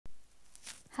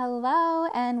Hello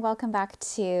and welcome back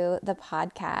to the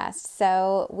podcast.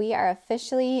 So we are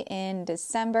officially in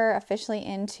December, officially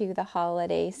into the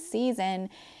holiday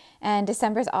season, and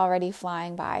December's already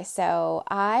flying by. So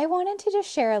I wanted to just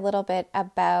share a little bit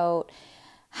about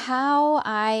how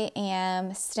I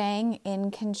am staying in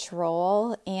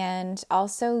control and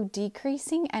also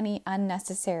decreasing any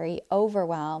unnecessary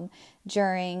overwhelm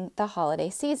during the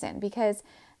holiday season, because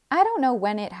I don't know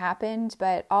when it happened,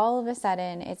 but all of a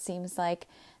sudden it seems like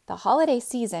the holiday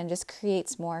season just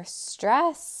creates more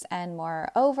stress and more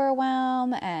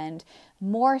overwhelm and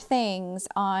more things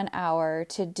on our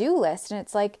to-do list. And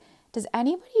it's like, does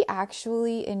anybody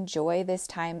actually enjoy this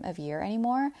time of year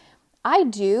anymore? I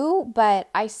do, but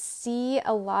I see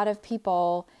a lot of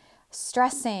people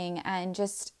stressing and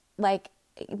just like,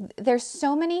 there's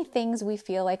so many things we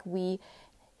feel like we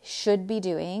should be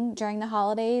doing during the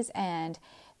holidays and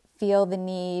feel the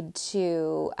need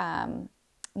to,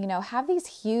 have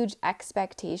these huge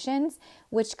expectations,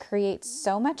 which create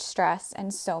so much stress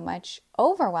and so much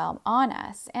overwhelm on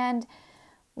us. And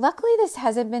luckily, this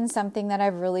hasn't been something that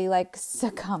I've really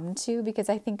succumbed to, because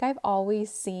I think I've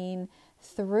always seen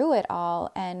through it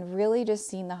all and really just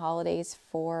seen the holidays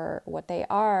for what they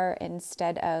are,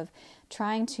 instead of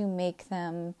trying to make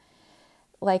them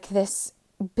like this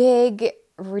big,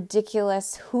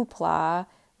 ridiculous hoopla,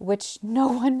 which no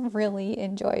one really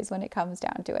enjoys when it comes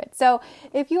down to it. So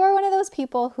if you are one of those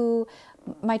people who,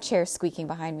 my chair's squeaking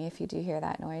behind me if you do hear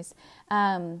that noise.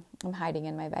 I'm hiding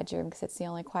in my bedroom because it's the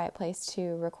only quiet place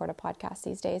to record a podcast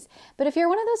these days. But if you're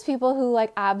one of those people who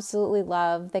absolutely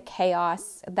love the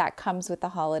chaos that comes with the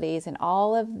holidays and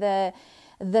all of the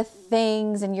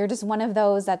things, and you're just one of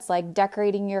those that's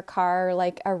decorating your car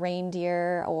like a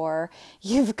reindeer, or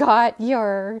you've got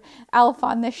your elf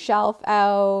on the shelf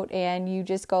out and you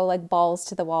just go balls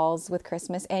to the walls with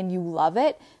Christmas and you love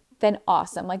it, then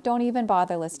awesome. Don't even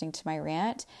bother listening to my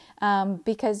rant,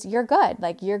 because you're good.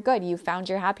 You're good. You found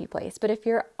your happy place. But if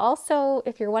you're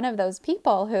one of those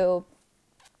people who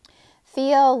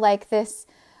feel like this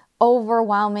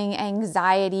overwhelming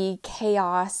anxiety,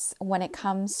 chaos when it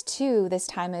comes to this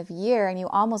time of year, and you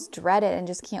almost dread it and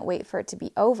just can't wait for it to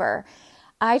be over,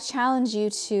 I challenge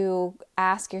you to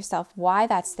ask yourself why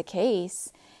that's the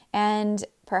case. And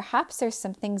perhaps there's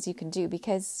some things you can do,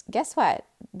 because guess what?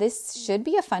 This should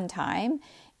be a fun time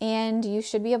and you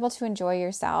should be able to enjoy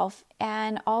yourself.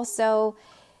 And also,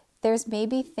 there's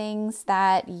maybe things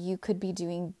that you could be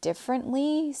doing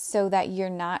differently so that you're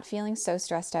not feeling so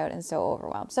stressed out and so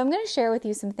overwhelmed. So I'm going to share with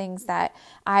you some things that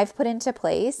I've put into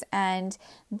place. And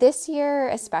this year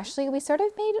especially, we sort of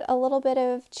made a little bit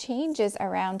of changes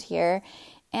around here.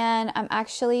 And I'm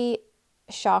actually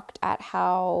shocked at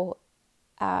how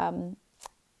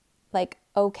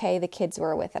okay the kids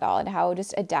were with it all, and how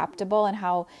just adaptable, and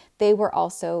how they were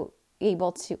also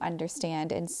able to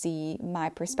understand and see my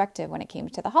perspective when it came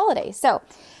to the holidays. So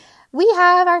we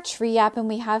have our tree up and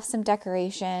we have some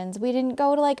decorations. We didn't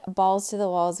go to balls to the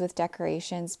walls with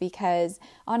decorations, because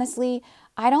honestly,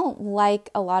 I don't like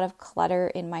a lot of clutter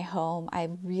in my home. I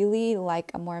really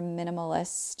like a more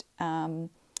minimalist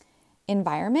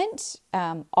environment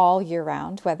all year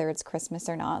round, whether it's Christmas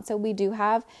or not. So we do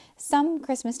have some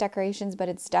Christmas decorations, but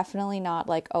it's definitely not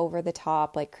over the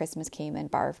top, Christmas came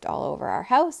and barfed all over our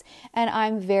house. And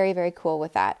I'm very, very cool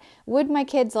with that. Would my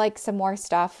kids like some more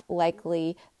stuff?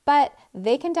 Likely. But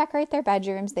they can decorate their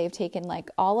bedrooms. They've taken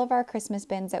all of our Christmas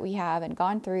bins that we have and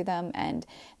gone through them and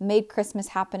made Christmas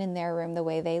happen in their room the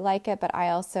way they like it. But I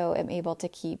also am able to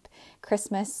keep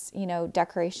Christmas,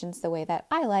 decorations the way that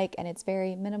I like. And it's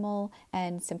very minimal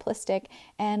and simplistic.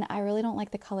 And I really don't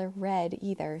like the color red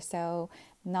either. So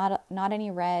not any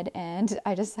red. And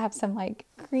I just have some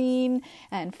green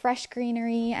and fresh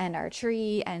greenery and our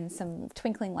tree and some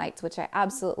twinkling lights, which I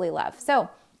absolutely love. So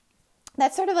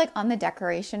that's sort of on the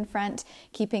decoration front,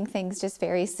 keeping things just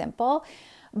very simple.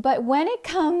 But when it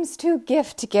comes to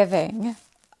gift giving,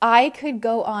 I could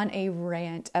go on a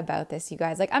rant about this, you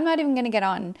guys. I'm not even going to get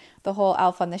on the whole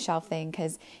elf on the shelf thing,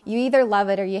 because you either love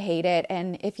it or you hate it.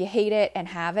 And if you hate it and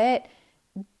have it,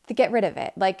 to get rid of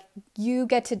it. You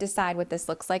get to decide what this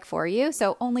looks like for you.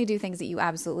 So only do things that you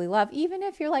absolutely love, even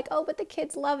if you're oh, but the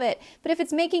kids love it. But if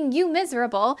it's making you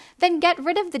miserable, then get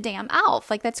rid of the damn elf.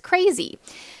 That's crazy.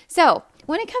 So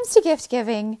when it comes to gift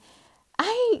giving,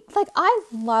 I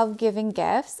love giving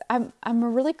gifts. I'm a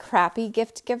really crappy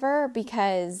gift giver,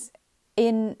 because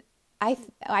I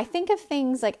think of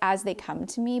things as they come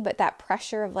to me, but that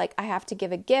pressure of I have to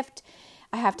give a gift,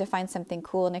 I have to find something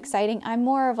cool and exciting. I'm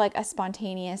more of a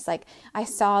spontaneous, I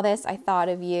saw this, I thought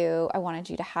of you, I wanted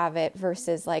you to have it,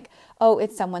 versus oh,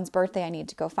 it's someone's birthday, I need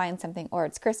to go find something, or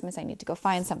it's Christmas, I need to go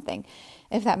find something,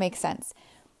 if that makes sense.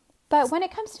 But when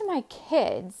it comes to my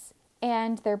kids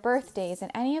and their birthdays and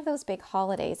any of those big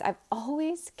holidays, I've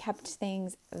always kept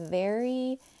things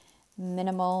very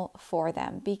minimal for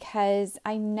them because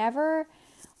I never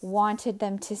wanted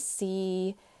them to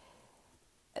see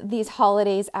these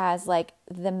holidays as like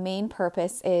the main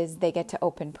purpose is they get to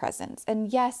open presents.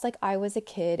 And yes, like I was a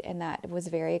kid and that was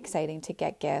very exciting to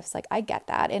get gifts. Like I get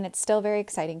that. And it's still very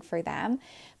exciting for them.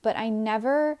 But I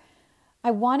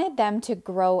wanted them to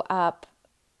grow up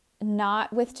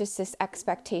not with just this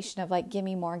expectation of like, give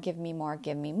me more, give me more,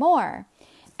 give me more.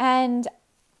 And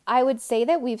I would say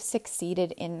that we've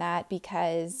succeeded in that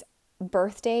because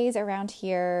birthdays around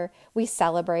here, we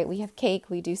celebrate, we have cake,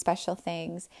 we do special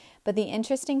things. But the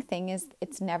interesting thing is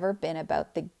it's never been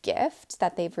about the gift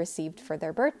that they've received for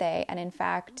their birthday. And in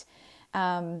fact,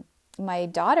 my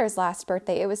daughter's last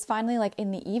birthday, it was finally like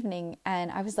in the evening and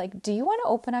I was like, do you want to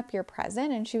open up your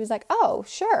present? And she was like, oh,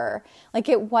 sure. Like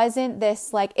it wasn't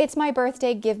this like, it's my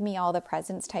birthday, give me all the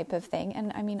presents type of thing.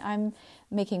 And I mean, I'm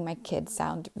making my kids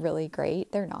sound really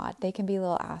great. They're not. They can be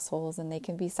little assholes and they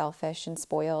can be selfish and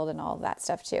spoiled and all of that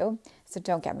stuff too. So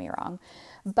don't get me wrong.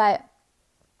 But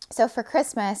so for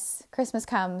Christmas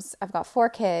comes, I've got 4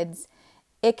 kids.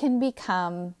 It can be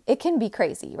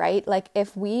crazy, right? Like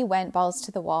if we went balls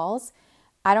to the walls,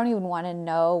 I don't even want to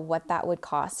know what that would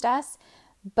cost us.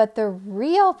 But the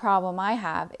real problem I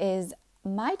have is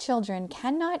my children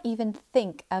cannot even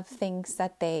think of things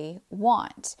that they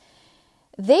want.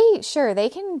 They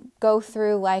can go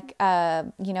through like,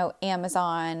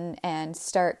 Amazon and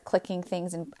start clicking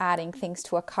things and adding things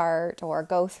to a cart or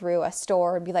go through a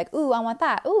store and be like, ooh, I want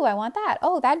that. Ooh, I want that.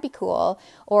 Oh, that'd be cool.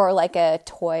 Or like a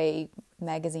toy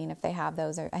magazine if they have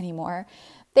those anymore.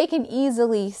 They can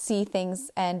easily see things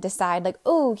and decide like,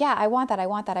 oh yeah, I want that, I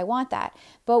want that, I want that.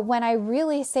 But when I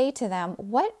really say to them,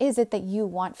 what is it that you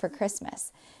want for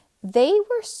Christmas? They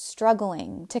were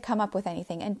struggling to come up with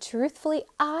anything. And truthfully,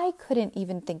 I couldn't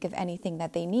even think of anything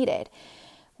that they needed.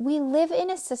 We live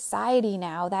in a society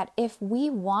now that if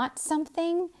we want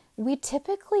something, we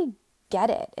typically get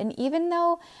it. And even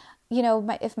though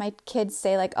if my kids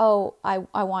say like, oh,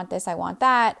 I want this, I want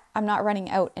that, I'm not running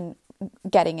out and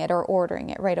getting it or ordering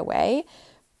it right away.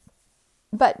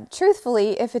 But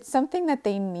truthfully, if it's something that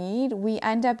they need, we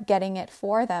end up getting it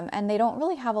for them. And they don't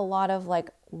really have a lot of like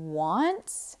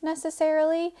wants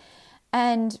necessarily.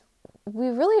 And we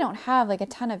really don't have like a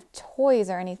ton of toys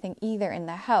or anything either in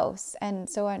the house. And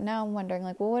so now I'm wondering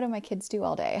like, well, what do my kids do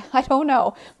all day? I don't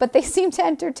know, but they seem to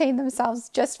entertain themselves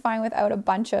just fine without a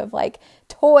bunch of like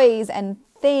toys and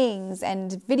things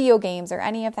and video games or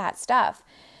any of that stuff.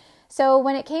 So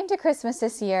when it came to Christmas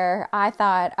this year, I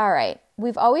thought, all right,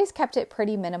 we've always kept it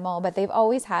pretty minimal, but they've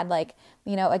always had like,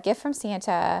 a gift from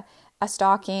Santa, a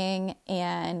stocking,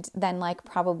 and then like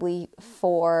probably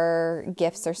 4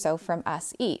 gifts or so from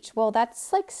us each. Well,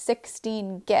 that's like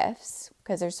 16 gifts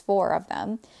because there's 4 of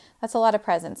them. That's a lot of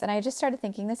presents. And I just started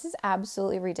thinking, this is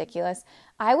absolutely ridiculous.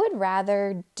 I would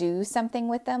rather do something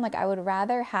with them. Like I would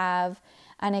rather have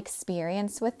an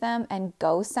experience with them and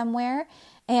go somewhere.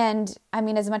 And I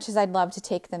mean, as much as I'd love to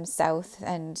take them south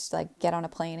and like get on a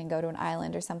plane and go to an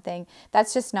island or something,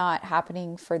 that's just not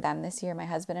happening for them this year. My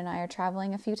husband and I are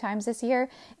traveling a few times this year,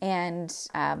 and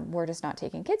we're just not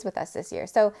taking kids with us this year.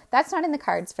 So that's not in the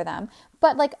cards for them.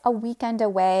 But like a weekend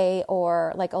away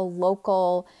or like a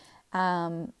local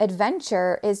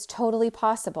adventure is totally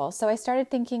possible. So I started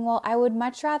thinking, well, I would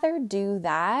much rather do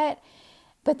that.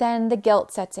 But then the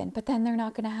guilt sets in, but then they're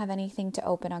not going to have anything to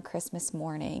open on Christmas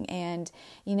morning. And,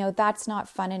 that's not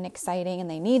fun and exciting. And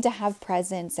they need to have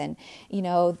presents and,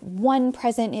 one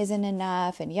present isn't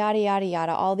enough and yada, yada,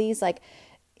 yada. All these like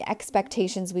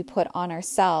expectations we put on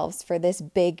ourselves for this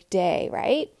big day,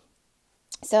 right?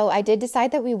 So I did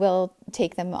decide that we will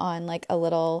take them on like a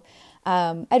little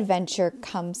adventure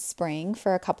come spring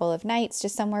for a couple of nights,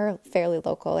 just somewhere fairly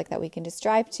local, like that we can just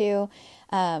drive to.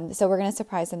 So we're going to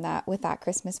surprise them with that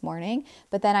Christmas morning.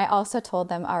 But then I also told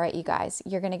them, all right, you guys,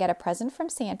 you're going to get a present from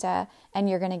Santa and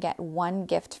you're going to get 1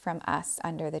 gift from us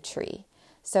under the tree.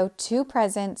 So 2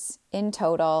 presents in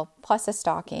total, plus a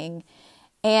stocking.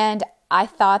 And I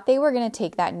thought they were going to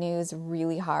take that news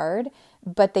really hard,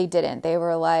 but they didn't. They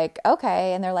were like,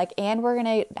 okay. And they're like, and we're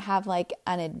going to have like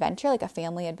an adventure, like a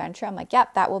family adventure. I'm like,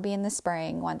 yep, that will be in the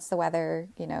spring once the weather,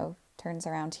 turns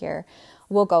around here.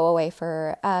 We'll go away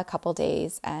for a couple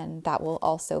days and that will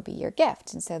also be your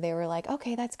gift. And so they were like,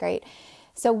 okay, that's great.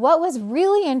 So what was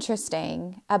really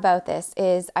interesting about this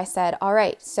is I said, all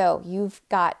right, so you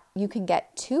can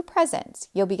get 2 presents.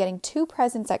 You'll be getting 2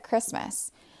 presents at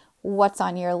Christmas. What's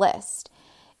on your list?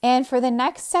 And for the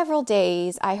next several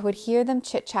days, I would hear them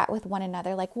chit chat with one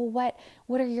another, like, well,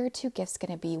 what are your 2 gifts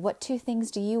going to be? What 2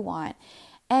 things do you want?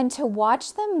 And to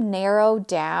watch them narrow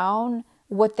down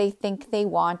what they think they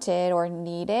wanted or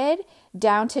needed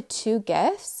down to 2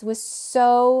 gifts was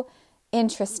so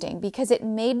interesting, because it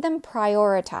made them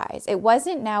prioritize. It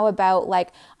wasn't now about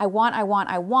like, I want,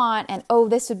 and oh,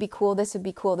 this would be cool, this would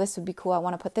be cool, this would be cool, I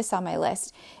want to put this on my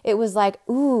list. It was like,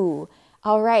 ooh,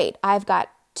 all right, I've got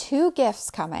 2 gifts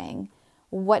coming.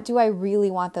 What do I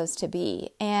really want those to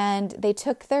be? And they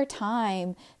took their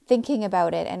time thinking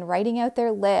about it and writing out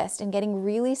their list and getting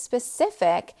really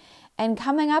specific and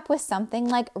coming up with something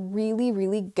like really,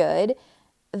 really good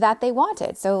that they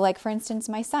wanted. So like, for instance,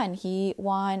 my son, he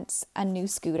wants a new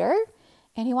scooter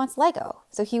and he wants Lego.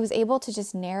 So he was able to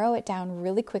just narrow it down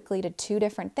really quickly to 2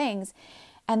 different things.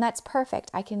 And that's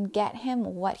perfect. I can get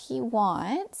him what he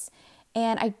wants.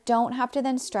 And I don't have to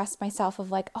then stress myself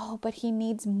of like, oh, but he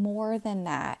needs more than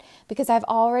that, because I've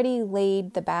already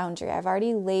laid the boundary. I've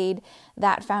already laid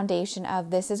that foundation of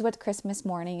this is what Christmas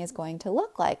morning is going to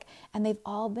look like. And they've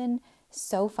all been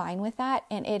so fine with that.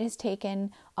 And it has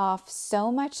taken off so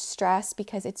much stress,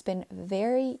 because it's been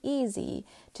very easy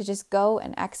to just go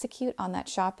and execute on that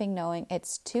shopping, knowing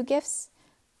it's 2 gifts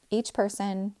each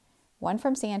person, 1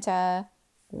 from Santa,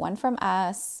 1 from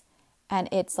us. And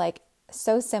it's like,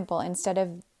 so simple, instead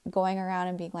of going around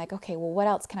and being like, okay, well, what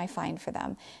else can I find for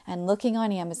them? And looking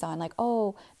on Amazon, like,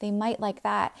 oh, they might like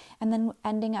that. And then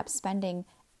ending up spending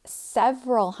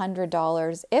several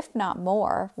 $100s, if not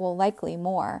more, well, likely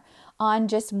more, on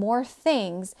just more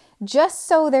things, just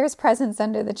so there's presents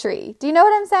under the tree. Do you know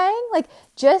what I'm saying? Like,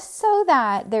 just so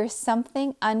that there's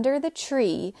something under the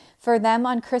tree for them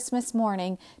on Christmas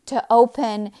morning to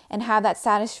open and have that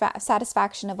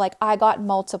satisfaction of like, I got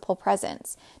multiple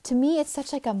presents. To me, it's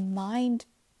such like a mind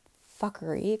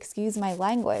fuckery, excuse my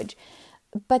language.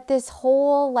 But this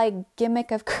whole like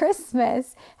gimmick of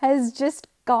Christmas has just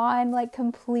gone like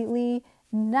completely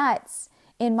nuts,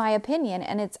 in my opinion,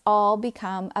 and it's all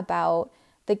become about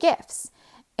the gifts.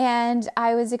 And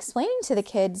I was explaining to the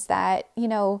kids that, you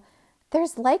know,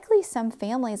 there's likely some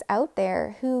families out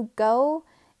there who go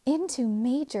into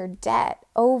major debt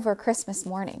over Christmas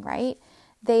morning, right?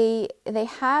 They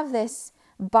have this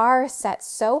bar set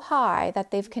so high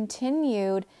that they've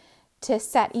continued to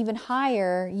set even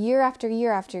higher year after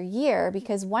year after year,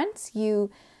 because once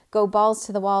you go balls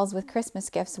to the walls with Christmas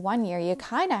gifts one year, you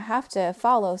kind of have to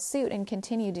follow suit and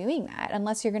continue doing that,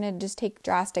 unless you're going to just take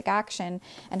drastic action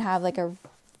and have like a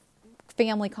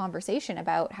family conversation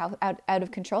about how out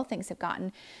of control things have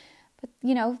gotten. But,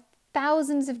 you know,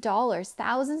 thousands and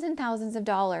thousands of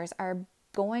dollars are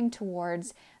going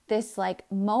towards this like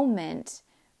moment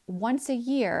once a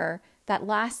year that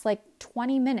lasts like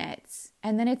 20 minutes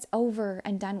and then it's over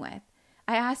and done with.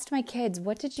 I asked my kids,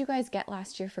 what did you guys get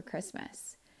last year for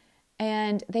Christmas?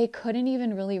 And they couldn't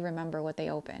even really remember what they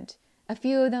opened. A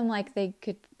few of them, like, they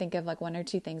could think of like 1 or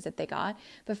 2 things that they got.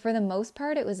 But for the most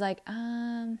part, it was like,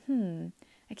 I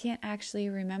can't actually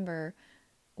remember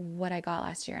what I got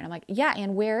last year. And I'm like, yeah,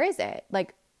 and where is it?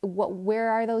 Like, where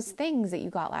are those things that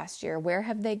you got last year? Where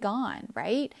have they gone,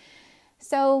 right?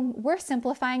 So we're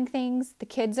simplifying things. The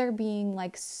kids are being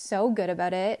like so good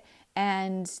about it.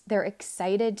 And they're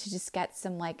excited to just get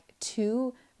some like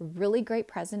 2 really great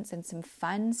presents and some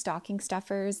fun stocking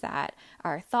stuffers that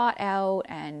are thought out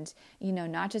and, you know,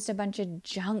 not just a bunch of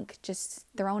junk just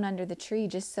thrown under the tree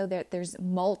just so that there's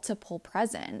multiple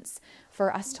presents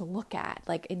for us to look at.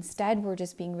 Like, instead, we're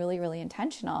just being really, really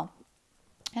intentional.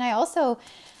 And I also,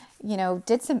 you know,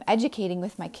 did some educating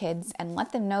with my kids and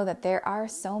let them know that there are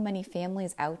so many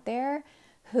families out there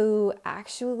who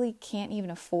actually can't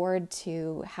even afford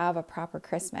to have a proper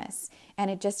Christmas. And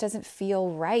it just doesn't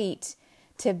feel right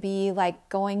to be like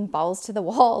going balls to the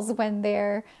walls when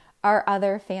there are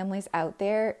other families out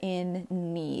there in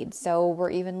need. So we're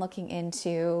even looking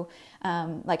into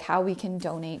like how we can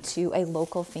donate to a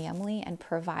local family and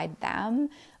provide them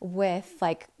with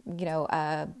like, you know,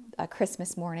 a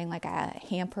Christmas morning, like a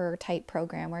hamper type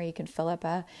program where you can fill up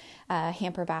a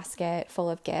hamper basket full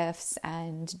of gifts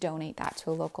and donate that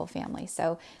to a local family.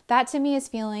 So that to me is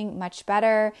feeling much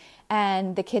better.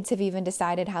 And the kids have even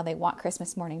decided how they want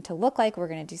Christmas morning to look like. We're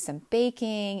going to do some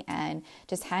baking and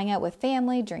just hang out with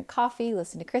family, drink coffee,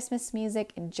 listen to Christmas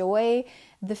music, enjoy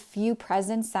the few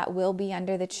presents that will be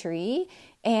under the tree,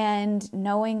 and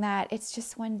knowing that it's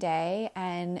just one day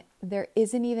and there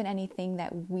isn't even anything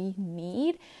that we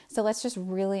need. So let's just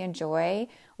really enjoy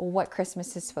what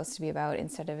Christmas is supposed to be about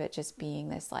instead of it just being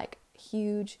this like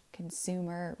huge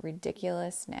consumer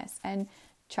ridiculousness. And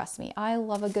Trust me, I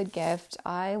love a good gift.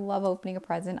 I love opening a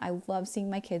present. I love seeing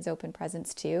my kids open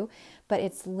presents too. But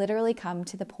it's literally come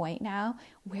to the point now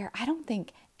where I don't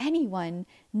think anyone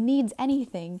needs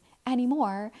anything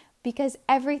anymore, because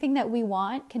everything that we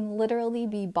want can literally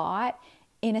be bought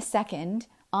in a second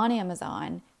on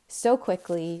Amazon so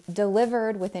quickly,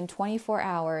 delivered within 24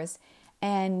 hours.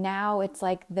 And now it's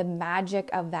like the magic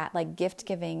of that, like gift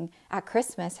giving at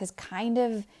Christmas has kind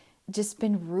of just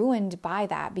been ruined by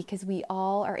that, because we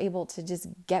all are able to just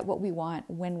get what we want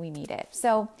when we need it.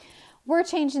 So we're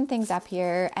changing things up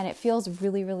here, and it feels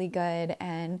really, really good.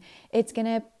 And it's going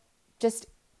to just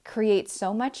create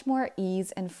so much more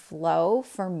ease and flow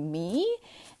for me.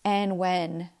 And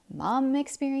when mom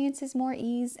experiences more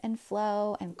ease and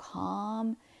flow and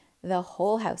calm, the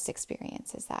whole house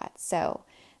experiences that. So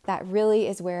that really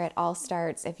is where it all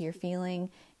starts. If you're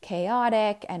feeling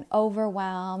chaotic and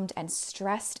overwhelmed and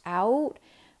stressed out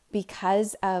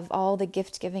because of all the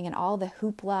gift giving and all the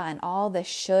hoopla and all the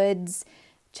shoulds,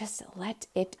 just let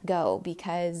it go,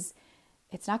 because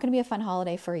it's not going to be a fun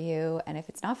holiday for you. And if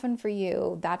it's not fun for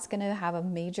you, that's going to have a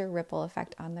major ripple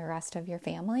effect on the rest of your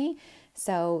family.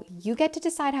 So you get to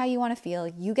decide how you want to feel.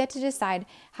 You get to decide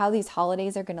how these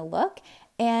holidays are going to look,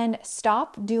 and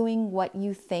stop doing what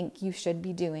you think you should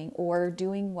be doing or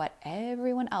doing what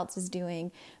everyone else is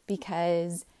doing,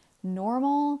 because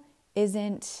normal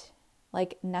isn't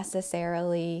like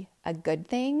necessarily a good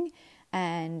thing.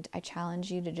 And I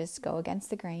challenge you to just go against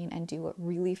the grain and do what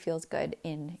really feels good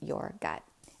in your gut.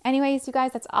 Anyways, you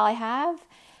guys, that's all I have.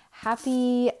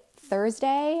 Happy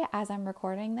Thursday as I'm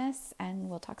recording this, and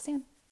we'll talk soon.